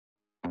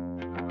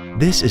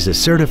This is a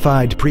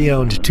certified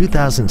pre-owned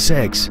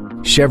 2006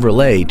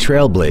 Chevrolet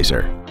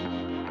TrailBlazer.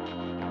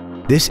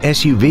 This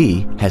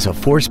SUV has a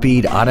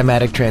 4-speed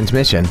automatic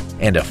transmission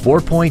and a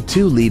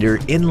 4.2-liter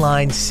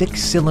inline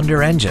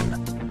 6-cylinder engine.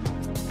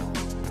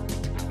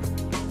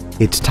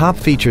 Its top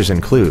features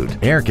include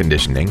air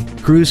conditioning,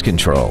 cruise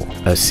control,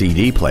 a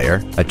CD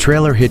player, a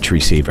trailer hitch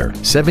receiver,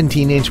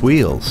 17-inch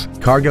wheels,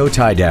 cargo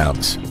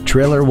tie-downs,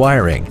 trailer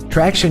wiring,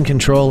 traction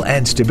control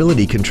and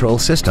stability control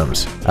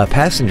systems, a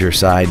passenger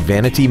side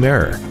vanity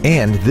mirror,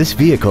 and this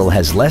vehicle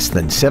has less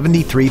than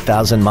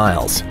 73,000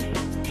 miles.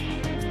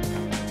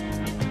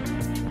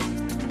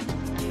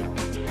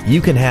 You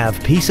can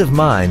have peace of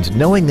mind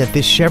knowing that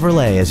this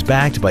Chevrolet is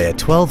backed by a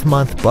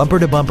 12-month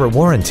bumper-to-bumper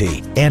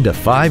warranty and a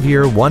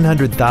 5-year,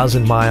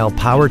 100,000-mile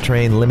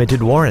powertrain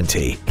limited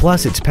warranty.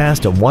 Plus, it's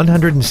passed a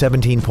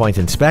 117-point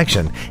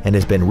inspection and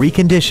has been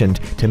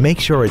reconditioned to make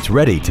sure it's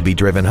ready to be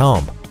driven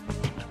home.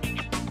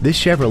 This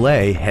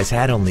Chevrolet has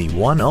had only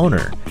one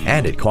owner,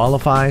 and it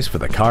qualifies for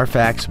the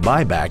Carfax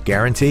buyback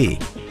guarantee.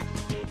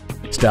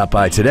 Stop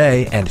by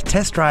today and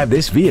test drive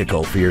this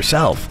vehicle for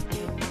yourself.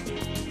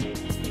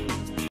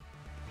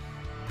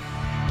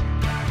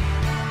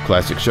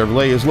 Classic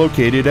Chevrolet is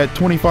located at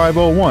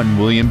 2501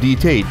 William D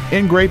Tate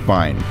in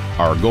Grapevine.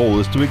 Our goal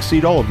is to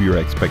exceed all of your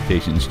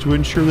expectations to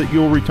ensure that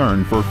you'll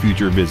return for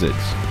future visits.